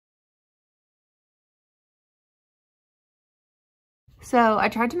So I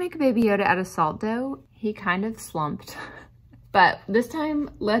tried to make a Baby Yoda out of salt dough. He kind of slumped. But this time,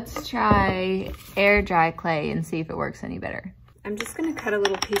 let's try air dry clay and see if it works any better. I'm just gonna cut a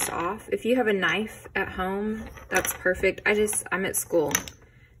little piece off. If you have a knife at home, that's perfect. I'm at school.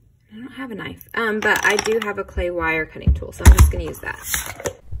 I don't have a knife, but I do have a clay wire cutting tool, so I'm just gonna use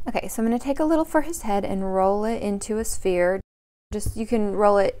that. Okay, so I'm gonna take a little for his head and roll it into a sphere. You can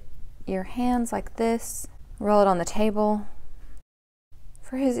roll it your hands like this, roll it on the table.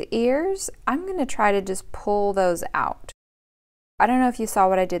 For his ears, I'm gonna try to just pull those out. I don't know if you saw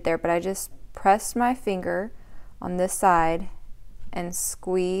what I did there, but I just pressed my finger on this side and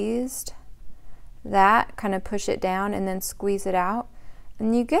squeezed that, kind of push it down and then squeeze it out,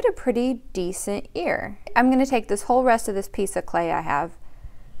 and you get a pretty decent ear. I'm gonna take this whole rest of this piece of clay I have,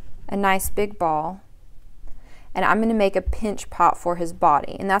 a nice big ball, and I'm gonna make a pinch pot for his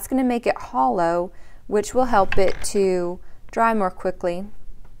body, and that's gonna make it hollow, which will help it to dry more quickly.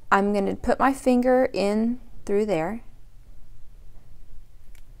 I'm gonna put my finger in through there,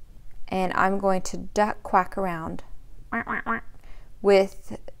 and I'm going to duck quack around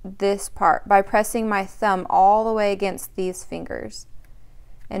with this part by pressing my thumb all the way against these fingers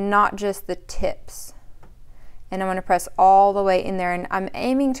and not just the tips. And I'm going to press all the way in there, and I'm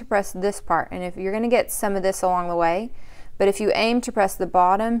aiming to press this part, and if you're going to get some of this along the way, but if you aim to press the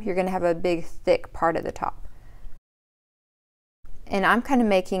bottom, you're going to have a big thick part at the top. And I'm kind of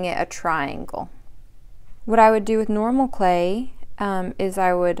making it a triangle. What I would do with normal clay is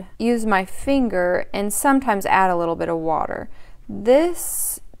I would use my finger and sometimes add a little bit of water.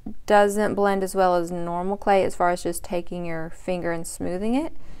 This doesn't blend as well as normal clay as far as just taking your finger and smoothing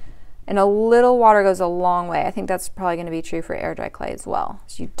it. And a little water goes a long way. I think that's probably going to be true for air dry clay as well.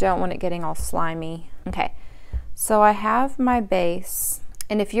 So you don't want it getting all slimy. Okay, so I have my base.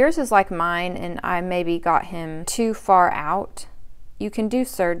 And if yours is like mine and I maybe got him too far out, you can do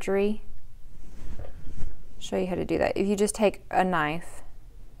surgery. Show you how to do that. If you just take a knife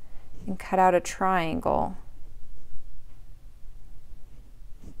and cut out a triangle,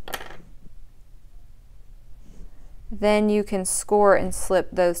 then you can score and slip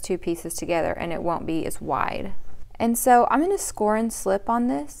those two pieces together and it won't be as wide. And so I'm going to score and slip on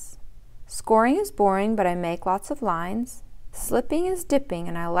this. Scoring is boring, but I make lots of lines. Slipping is dipping,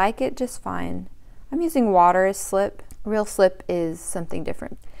 and I like it just fine. I'm using water as slip. Real slip is something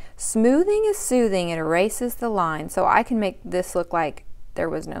different. Smoothing is soothing. It erases the line, so I can make this look like there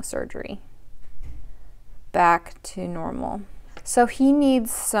was no surgery. Back to normal. So he needs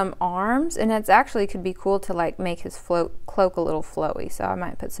some arms, and it's actually could be cool to like make his cloak a little flowy, so I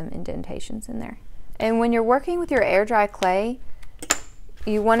might put some indentations in there. And when you're working with your air dry clay,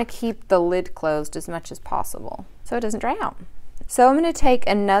 you want to keep the lid closed as much as possible so it doesn't dry out. So I'm going to take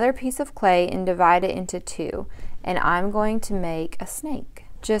another piece of clay and divide it into two, and I'm going to make a snake.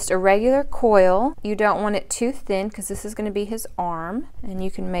 Just a regular coil. You don't want it too thin because this is going to be his arm, and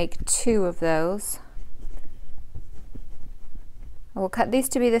you can make two of those. I will cut these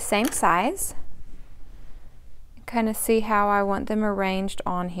to be the same size. Kind of see how I want them arranged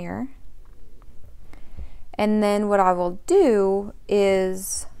on here. And then what I will do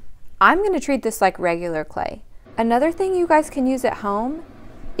is I'm going to treat this like regular clay. Another thing you guys can use at home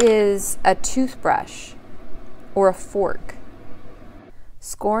is a toothbrush or a fork.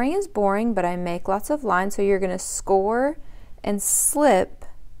 Scoring is boring, but I make lots of lines, so you're going to score and slip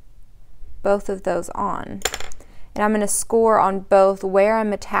both of those on. And I'm going to score on both where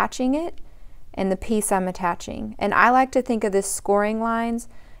I'm attaching it and the piece I'm attaching. And I like to think of this scoring lines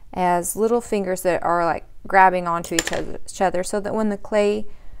as little fingers that are like grabbing onto each other so that when the clay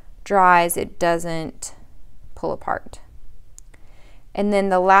dries, it doesn't pull apart. And then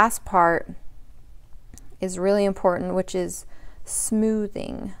the last part is really important, which is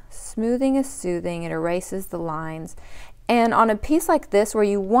smoothing. Smoothing is soothing. It erases the lines. And on a piece like this where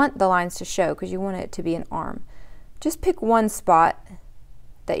you want the lines to show because you want it to be an arm, just pick one spot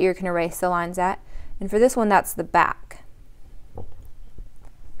that you can erase the lines at. And for this one, that's the back.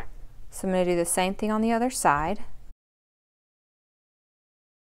 So I'm going to do the same thing on the other side.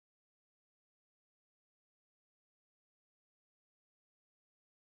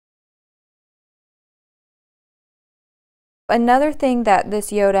 Another thing that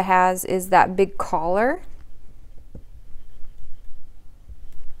this Yoda has is that big collar.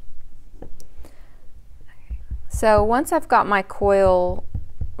 So once I've got my coil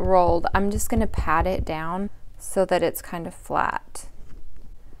rolled, I'm just going to pat it down so that it's kind of flat.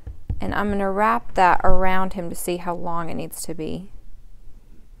 And I'm going to wrap that around him to see how long it needs to be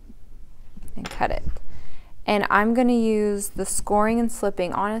and cut it. And I'm going to use the scoring and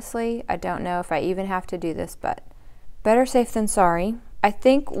slipping. Honestly, I don't know if I even have to do this, but Better safe than sorry. I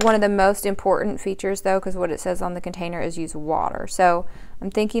think one of the most important features though, because what it says on the container is use water. So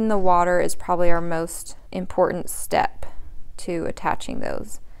I'm thinking the water is probably our most important step to attaching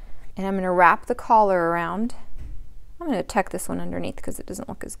those. And I'm going to wrap the collar around. I'm going to tuck this one underneath because it doesn't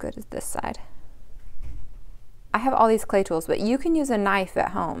look as good as this side. I have all these clay tools, but you can use a knife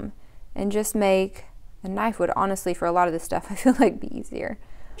at home and just make, a knife would honestly for a lot of this stuff I feel like be easier.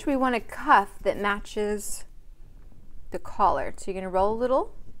 We want a cuff that matches the collar. So you're going to roll a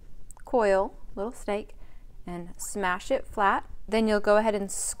little coil, little snake, and smash it flat. Then you'll go ahead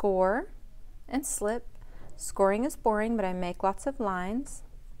and score and slip. Scoring is boring, but I make lots of lines.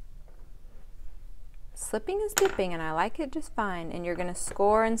 Slipping is dipping, and I like it just fine. And you're going to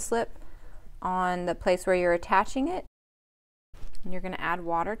score and slip on the place where you're attaching it. And you're going to add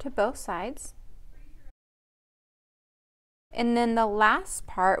water to both sides. And then the last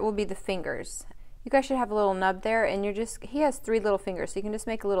part will be the fingers. You guys should have a little nub there, and he has 3 little fingers, so you can just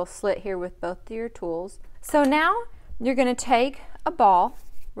make a little slit here with both of your tools. So now you're going to take a ball,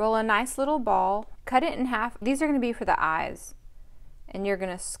 roll a nice little ball, cut it in half. These are going to be for the eyes, and you're going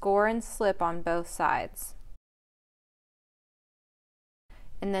to score and slip on both sides.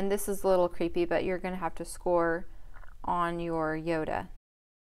 And then this is a little creepy, but you're going to have to score on your Yoda.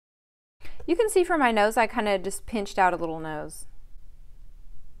 You can see from my nose, I kind of just pinched out a little nose.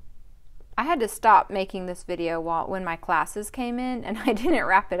 I had to stop making this video when my classes came in, and I didn't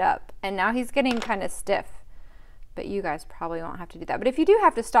wrap it up. And now he's getting kind of stiff. But you guys probably won't have to do that. But if you do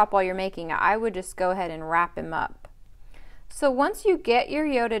have to stop while you're making it, I would just go ahead and wrap him up. So once you get your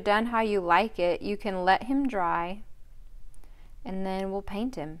Yoda done how you like it, you can let him dry, and then we'll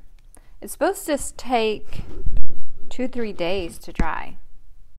paint him. It's supposed to take 2-3 days to dry.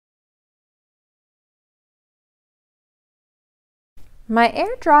 My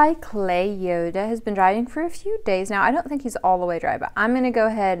air dry clay Yoda has been drying for a few days now. I don't think he's all the way dry, but I'm going to go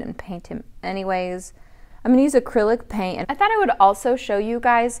ahead and paint him anyways. I'm going to use acrylic paint. And I thought I would also show you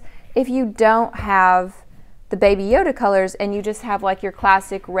guys, if you don't have the baby Yoda colors and you just have like your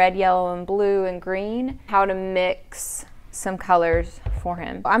classic red, yellow, and blue and green, how to mix some colors for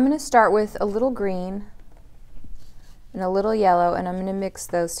him. I'm going to start with a little green and a little yellow, and I'm going to mix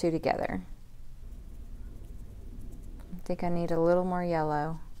those two together. I think I need a little more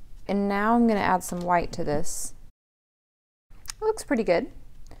yellow. And now I'm going to add some white to this. It looks pretty good.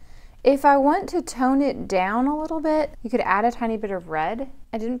 If I want to tone it down a little bit, you could add a tiny bit of red.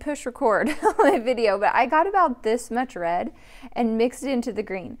 I didn't push record on my video, but I got about this much red and mixed it into the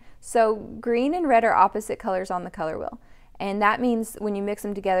green. So green and red are opposite colors on the color wheel. And that means when you mix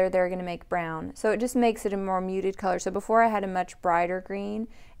them together, they're going to make brown. So it just makes it a more muted color. So before I had a much brighter green,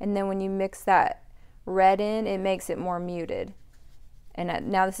 and then when you mix that red in, it makes it more muted.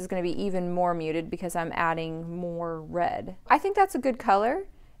 And now this is going to be even more muted because I'm adding more red. I think that's a good color,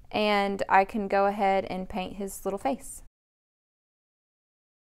 and I can go ahead and paint his little face.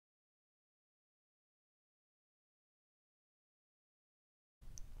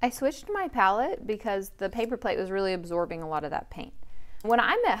 I switched my palette because the paper plate was really absorbing a lot of that paint. When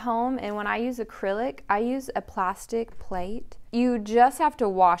I'm at home and when I use acrylic, I use a plastic plate. You just have to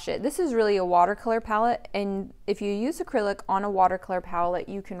wash it. This is really a watercolor palette, and if you use acrylic on a watercolor palette,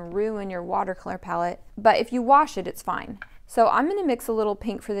 you can ruin your watercolor palette, but if you wash it, it's fine. So I'm going to mix a little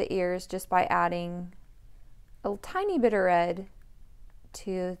pink for the ears just by adding a tiny bit of red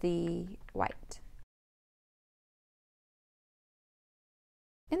to the white.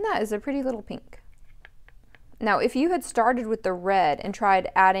 And that is a pretty little pink. Now, if you had started with the red and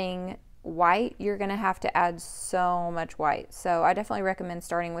tried adding white, you're going to have to add so much white. So I definitely recommend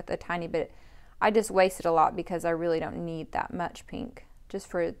starting with a tiny bit. I just wasted a lot because I really don't need that much pink, just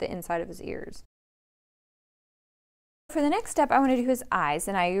for the inside of his ears. For the next step, I want to do his eyes,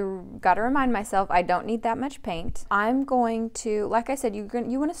 and I got to remind myself I don't need that much paint. I'm going to, like I said, you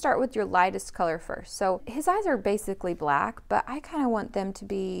want to start with your lightest color first. So his eyes are basically black, but I kind of want them to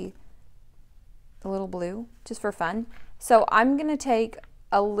be a little blue, just for fun. So I'm going to take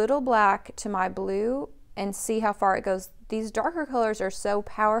a little black to my blue and see how far it goes. These darker colors are so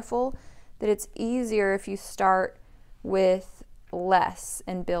powerful that it's easier if you start with less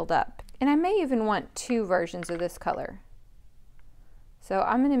and build up. And I may even want 2 versions of this color. So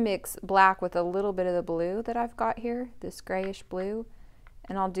I'm going to mix black with a little bit of the blue that I've got here, this grayish blue,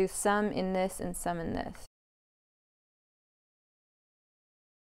 and I'll do some in this and some in this.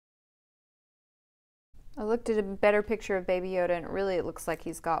 I looked at a better picture of Baby Yoda, and really it looks like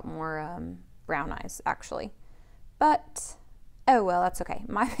he's got more brown eyes, actually. But, oh well, that's okay.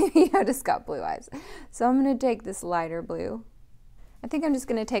 My Baby Yoda's got blue eyes. So I'm going to take this lighter blue. I think I'm just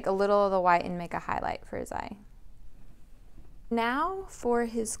going to take a little of the white and make a highlight for his eye. Now for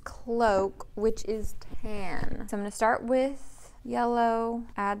his cloak, which is tan. So I'm gonna start with yellow,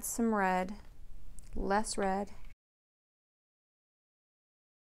 add some red, less red.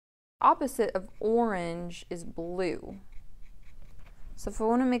 Opposite of orange is blue. So if I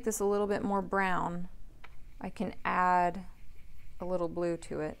want to make this a little bit more brown, I can add a little blue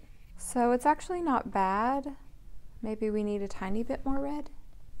to it. So it's actually not bad. Maybe we need a tiny bit more red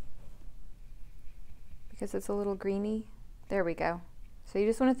because it's a little greeny. There we go. So you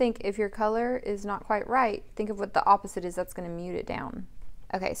just want to think, if your color is not quite right, think of what the opposite is that's going to mute it down.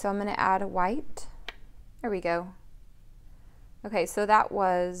 Okay, so I'm going to add a white. There we go. Okay, so that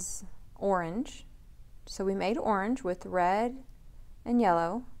was orange. So we made orange with red and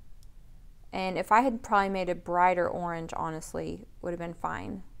yellow. And if I had probably made a brighter orange, honestly, would have been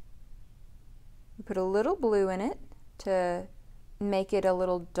fine. We put a little blue in it to make it a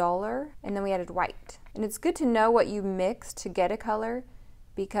little duller, and then we added white. And it's good to know what you mix to get a color,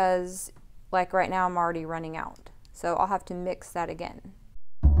 because like right now I'm already running out. So I'll have to mix that again.